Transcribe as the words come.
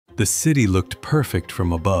The city looked perfect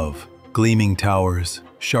from above, gleaming towers,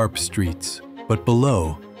 sharp streets. But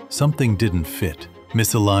below, something didn't fit.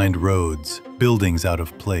 Misaligned roads, buildings out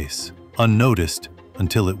of place, unnoticed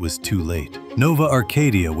until it was too late. Nova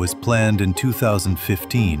Arcadia was planned in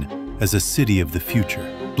 2015 as a city of the future.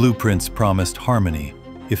 Blueprints promised harmony,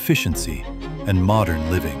 efficiency, and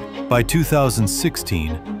modern living. By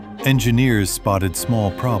 2016, engineers spotted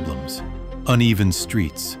small problems: uneven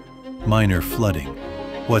streets, minor flooding.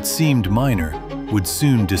 What seemed minor would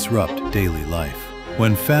soon disrupt daily life.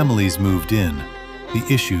 When families moved in, the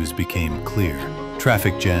issues became clear.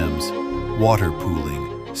 Traffic jams, water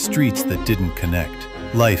pooling, streets that didn't connect.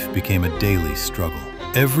 Life became a daily struggle.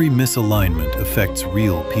 Every misalignment affects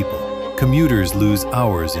real people. Commuters lose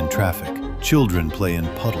hours in traffic. Children play in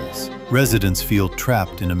puddles. Residents feel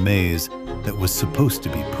trapped in a maze that was supposed to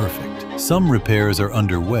be perfect. Some repairs are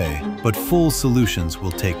underway, but full solutions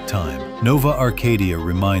will take time. Nova Arcadia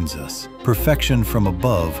reminds us, perfection from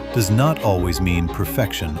above does not always mean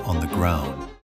perfection on the ground.